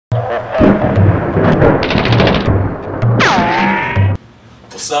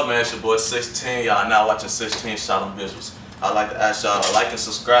What's up, man? It's your boy 16. Y'all now watching 16 Shot on Visuals. I'd like to ask y'all to like and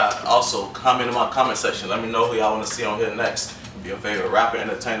subscribe. Also, comment in my comment section. Let me know who y'all want to see on here next. Be your favorite rapper,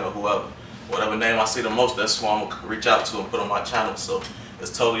 entertainer, whoever. Whatever name I see the most, that's who I'm going to reach out to and put on my channel. So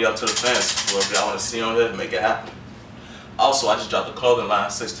it's totally up to the fans. Whoever y'all want to see on here, make it happen. Also, I just dropped the clothing line,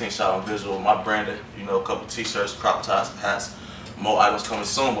 16 Shot on Visual, my branding. You know, a couple t-shirts, crop tops, hats. More items coming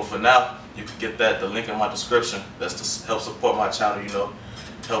soon. But for now, you can get the link in my description. That's to help support my channel, you know.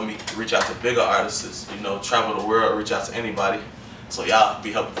 Help me reach out to bigger artists, you know, travel the world, reach out to anybody. So y'all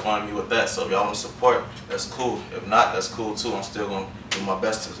be helping fund me with that. So if y'all want to support, that's cool. If not, that's cool too. I'm still going to do my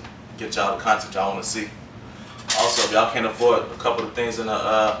best to get y'all the content y'all want to see. Also, if y'all can't afford a couple of things in my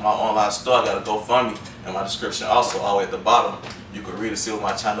online store, I got a GoFundMe in my description. Also, all the way at the bottom, you can read and see what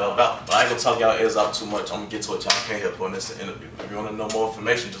my channel about. But I ain't going to talk y'all ears out too much. I'm going to get to what y'all came here for in this interview. If you want to know more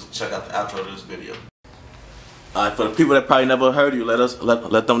information, just check out the outro of this video. Alright, for the people that probably never heard you,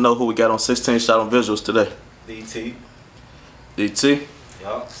 let them know who we got on 16 Shot on Visuals today. DT. DT?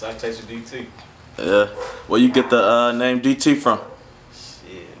 Yup, Citation DT. Yeah. Where you get the name DT from?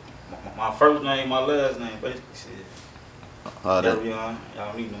 Shit. My first name, my last name, basically. Shit. Y'all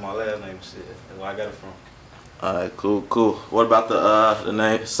need to know my last name, shit. That's where I got it from. Alright, cool. What about the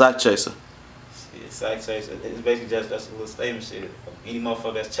name Sack Chaser? Shit, Sack Chaser. It's basically just a little statement, shit. Any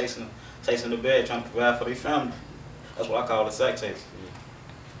motherfucker that's chasing the bag, trying to provide for their family. That's what I call a sack chaser.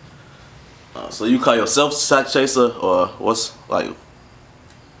 So you call yourself Sack Chaser, or what's like?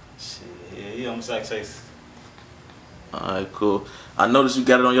 Shit, yeah, I'm a sack chaser. Alright, cool. I noticed you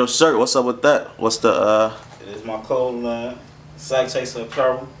got it on your shirt. What's up with that? What's the It's my clothing line, Sack Chaser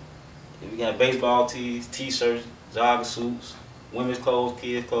apparel. We got baseball tees, t-shirts, jogging suits, women's clothes,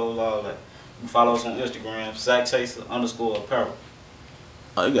 kids clothes, all that. You can follow us on Instagram, Sack Chaser _apparel.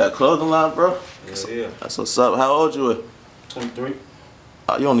 Oh, you got a clothing line, bro? Yeah. That's what's up. How old you are? 23.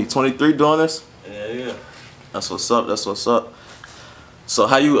 Oh, you only 23 doing this? Yeah. That's what's up. That's what's up. So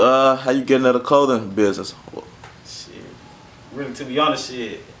how you getting into the clothing business? Shit. Really, to be honest,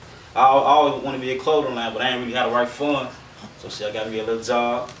 shit, I always want to be a clothing line, but I ain't really had the right funds. So shit, I got to be a little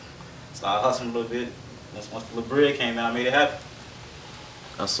job. Started hustling a little bit. Once the little bread came out, I made it happen.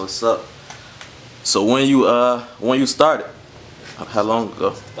 That's what's up. So when you started? How long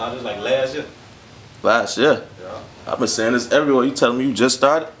ago? Started like last year. Last year? Yeah. I've been saying this everywhere. You telling me you just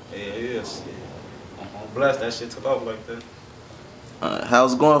started? Yeah. I'm blessed that shit took off like that.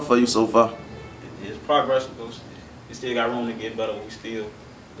 How's it going for you so far? It's progress, though. We still got room to get better, but we still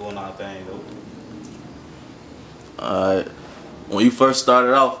doing our thing, though. Alright. When you first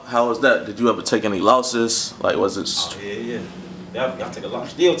started off, how was that? Did you ever take any losses? Like, was it? Oh, yeah. I take a lot. I'm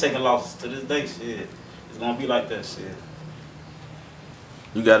still taking losses to this day. Shit, it's gonna be like that. Shit.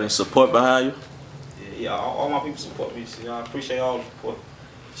 You got any support behind you? Yeah, all my people support me. Shit, I appreciate all the support.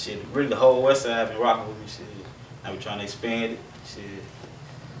 Shit, really the whole West Side been rocking with me. Shit, I be trying to expand it. Shit,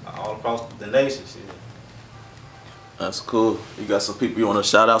 all across the nation. Shit. That's cool. You got some people you want to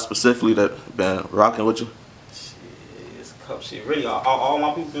shout out specifically that been rocking with you? Shit, it's a couple shit. Really, all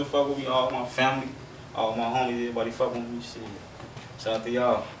my people been fucking with me. All my family, all my homies, everybody fucking with me. Shit, shout out to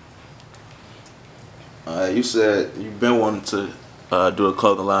y'all. You said you've been wanting to do a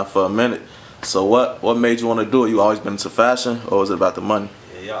clothing line for a minute. So what made you want to do it? You always been into fashion, or was it about the money?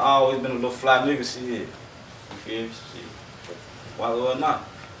 Yeah, I always been a little fly nigga. Shit, you feel me? Shit, why or not,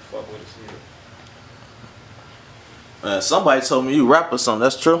 fuck with it. Shit. Man, somebody told me you rap or something.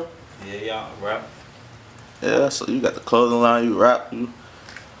 That's true? Yeah, I rap. Yeah, so you got the clothing line, you rap,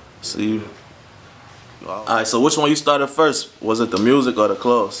 Alright, so which one you started first? Was it the music or the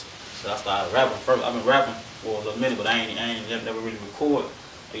clothes? So I started rapping first. I've been rapping for a little minute, but I ain't never really record.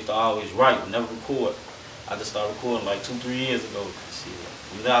 I used to always write, but never record. I just started recording like 2-3 years ago. Shit.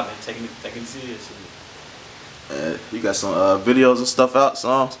 From there, I've been taking it serious. Shit. You got some videos and stuff out,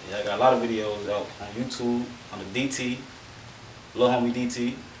 songs? Yeah, I got a lot of videos out on YouTube, on the DT, Lil Homie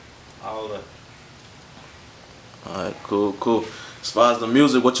DT, all that. Alright, cool. As far as the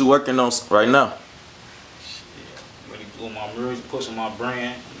music, what you working on right now? Shit, really doing my music, pushing my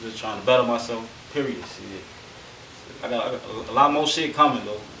brand. I'm just trying to better myself, period. Shit. I got a lot more shit coming,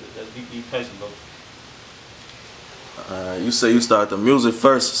 though. Just be patient, though. You say you started the music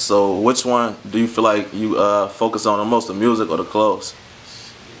first, so which one do you feel like you focus on the most, the music or the clothes?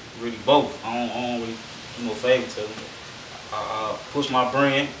 Really both. I don't really do no favor to them. I push my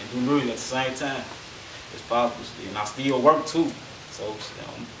brand and do music at the same time. It's possible, and I still work too. So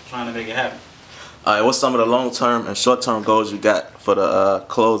I'm trying to make it happen. Alright, what's some of the long-term and short-term goals you got for the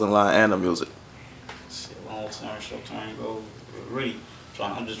clothing line and the music? Long-term, short-term goals. Really,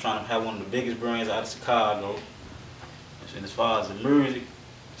 I'm just trying to have one of the biggest brands out of Chicago. And as far as the music,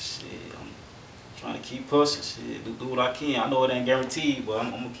 Shit, I'm trying to keep pushing. Shit, do what I can. I know it ain't guaranteed, but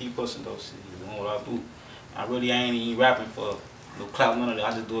I'm gonna keep pushing though. Shit, doing what I do. I ain't even rapping for no clout, none of that.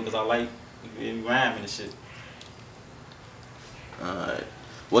 I just do it because I like rhyming and shit. Alright.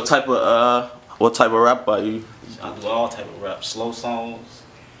 What type of rap are you? I do all type of rap, slow songs,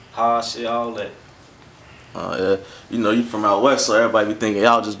 hard shit, all that. Yeah. You know, you from out west, so everybody be thinking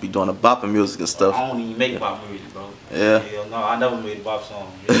y'all just be doing the bopping music and stuff. I don't even make bop music, bro. Yeah. Hell no, I never made a bop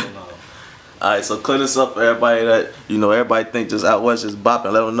song. Hell no. Alright, so clear this up for everybody that, you know, everybody think just out west is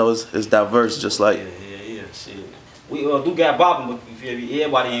bopping. Let them know it's diverse, just like. Yeah, shit. We do got bopping, but you feel me?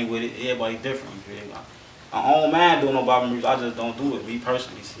 Everybody ain't with it. Everybody different, you feel me? I don't mind doing no bopping music. I just don't do it, me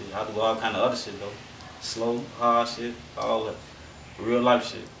personally. Shit. I do all kind of other shit, though. Slow, hard shit, all that. Real life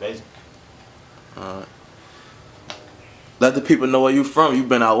shit, basically. Alright. Let the people know where you from. You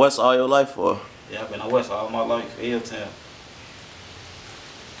been out west all your life, or? Yeah, I've been out west all my life, L-Town.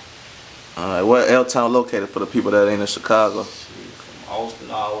 Alright, where L-Town located for the people that ain't in Chicago? Shit, from Austin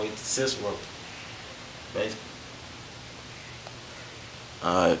all the way to Cicero, basically.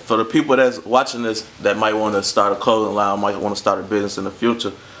 Alright, for the people that's watching this that might want to start a clothing line, might want to start a business in the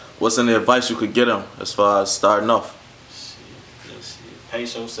future, what's any advice you could get them as far as starting off? Shit.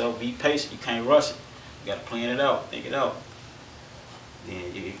 Pace yourself, be patient. You can't rush it. You gotta plan it out, think it out. Then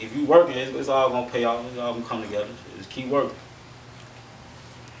if you working, it's all gonna pay off. It's all gonna come together. Just keep working.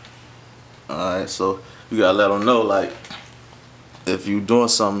 Alright, so you gotta let them know, like, if you doing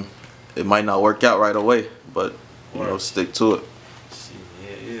something, it might not work out right away, but you know, stick to it.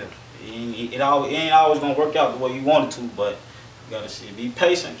 Yeah. It ain't always gonna work out the way you want it to, but you gotta be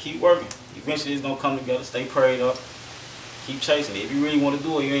patient, keep working. Eventually it's gonna come together. Stay prayed up, keep chasing it. If you really want to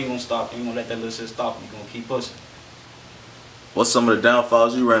do it, you ain't gonna stop. You ain't gonna let that little shit stop you. You're gonna keep pushing. What's some of the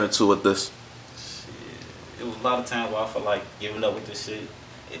downfalls you ran into with this? Shit, it was a lot of times where I felt like giving up with this shit.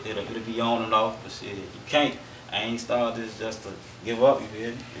 It'll be on and off, but shit, you can't. I ain't started this just to give up, you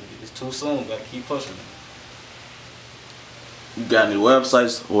feel me? It's too soon, gotta keep pushing it. You got any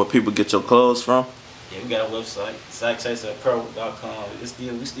websites where people get your clothes from? Yeah, we got a website, sackchaserapparel.com.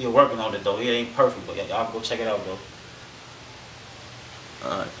 We still working on it though. It ain't perfect, but y'all go check it out though.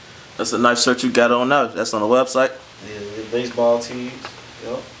 Alright. That's a nice shirt you got on now. That's on the website? Yeah, baseball tees.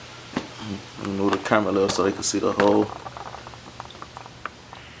 Yep. Let me move the camera a little so they can see the whole.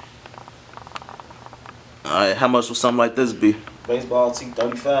 Alright, how much would something like this be? Baseball tee,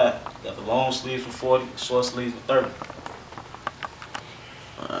 35. Got the long sleeves for 40, short sleeves for 30.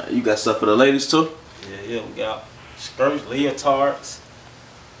 You got stuff for the ladies too? Yeah, we got skirts, leotards,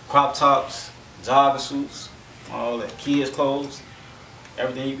 crop tops, jogger suits, all that, kids clothes,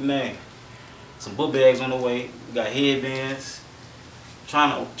 everything you can name. Some book bags on the way. We got headbands.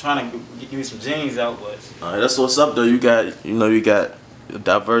 Trying to give me some jeans out, but Alright, that's what's up though. You got a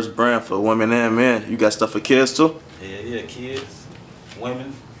diverse brand for women and men. You got stuff for kids too? Yeah, kids,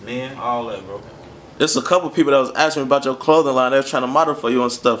 women, men, all that, bro. There's a couple people that was asking me about your clothing line. They were trying to model for you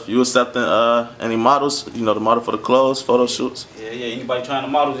and stuff. You accepting any models? You know, the model for the clothes, photo shoots? Yeah. Anybody trying to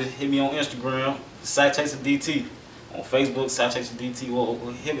model, just hit me on Instagram, SackChaserDT. On Facebook, SackChaserDT. Or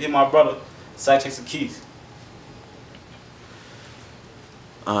hit my brother, SackChaserKeys.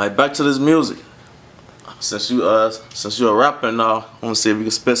 Alright, back to this music. Since you're a rapper now, I want to see if you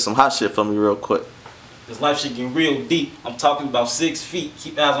can spit some hot shit for me real quick. This life shit get real deep. I'm talking about 6 feet.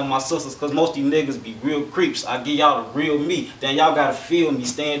 Keep eyes on my sisters, cause most of you niggas be real creeps. I give y'all the real me. Then y'all gotta feel me.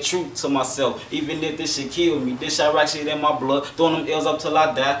 Staying true to myself. Even if this shit kill me. This Iraq shit in my blood. Throwing them L's up till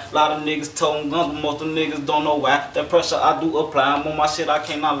I die. A lot of niggas toting guns, but most of them niggas don't know why. That pressure I do apply. I'm on my shit, I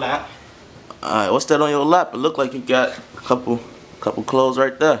cannot lie. Alright, what's that on your lap? It look like you got a couple clothes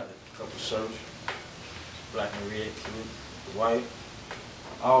right there. Couple shirts. Black and red, white.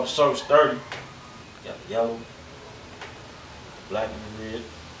 All the shirts 30. Got the yellow, black and red.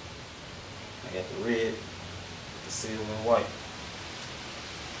 I got the red, the silver and white.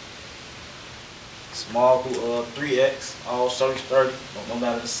 Small through 3X, all shirts 30, no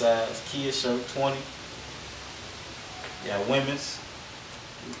matter the size. Kids shirt 20. Got women's.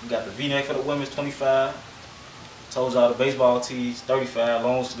 We got the V-neck for the women's 25. Told y'all the baseball tees 35,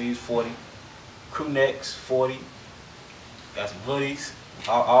 long sleeves 40. Crew necks 40. Got some hoodies.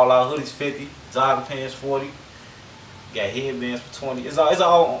 All our hoodies 50, jogger pants 40, got headbands for 20. It's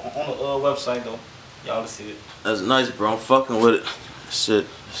all on the website though. Y'all to see it. That's nice, bro. I'm fucking with it. Shit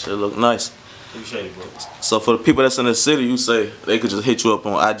look nice. Appreciate it, bro. So for the people that's in the city, you say they could just hit you up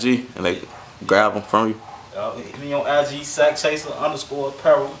on IG and they grab them from you. Hit me on IG,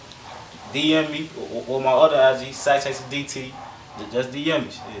 SackChaser_apparel. DM me or my other IG, SackChaserDT. Just DM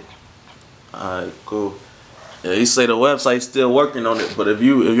me. Shit. Alright, cool. Yeah, he say the website's still working on it, but if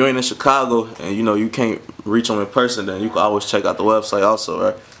you ain't in Chicago and you know you can't reach them in person, then you can always check out the website also,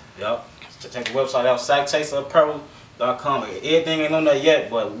 right? Yep. Check the website out, sackchaserapparel.com. Everything ain't on there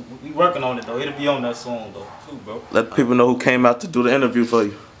yet, but we working on it though. It'll be on there soon though, too, bro. Let people know who came out to do the interview for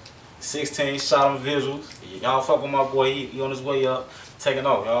you. 16 shot on Visualz. Y'all fuck with my boy. He on his way up, taking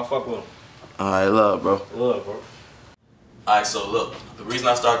off. Y'all fuck with him. Alright, love, bro. Love, bro. Alright, so look, the reason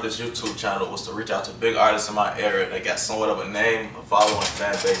I started this YouTube channel was to reach out to big artists in my area that got somewhat of a name, a following,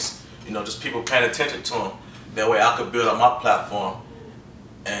 fan base. You know, just people paying attention to them. That way I could build up my platform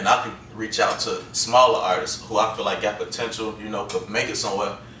and I could reach out to smaller artists who I feel like got potential, you know, could make it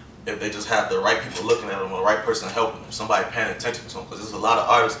somewhere if they just have the right people looking at them or the right person helping them, somebody paying attention to them. Because there's a lot of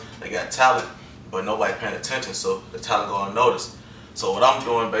artists that got talent, but nobody paying attention, so the talent go unnoticed. So what I'm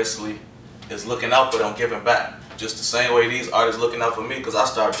doing basically is looking out for them, giving back. Just the same way these artists looking out for me, because I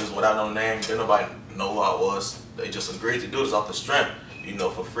started just without no name, didn't nobody know who I was. They just agreed to do this off the strength, you know,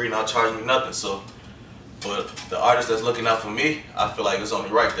 for free, not charging me nothing. So for the artist that's looking out for me, I feel like it's only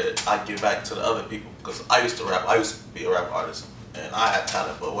right that I give back to the other people, because I used to rap, I used to be a rap artist, and I had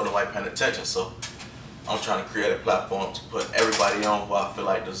talent, but wasn't nobody paying attention. So I'm trying to create a platform to put everybody on who I feel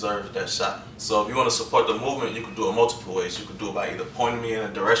like deserves that shot. So if you want to support the movement, you can do it multiple ways. You can do it by either pointing me in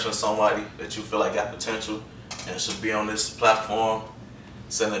a direction of somebody that you feel like got potential and should be on this platform,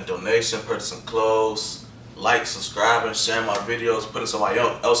 send a donation, purchasing clothes, like, subscribing, sharing my videos, putting somebody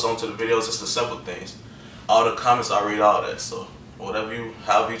else onto the videos. It's the simple things. All the comments, I read all that. So however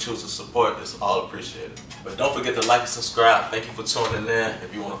you choose to support, it's all appreciated. But don't forget to like and subscribe. Thank you for tuning in.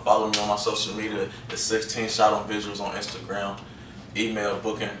 If you want to follow me on my social media, it's 16 shot on Visualz on Instagram. Email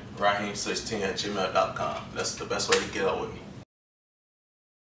booking raheem16@gmail.com. That's the best way to get up with me.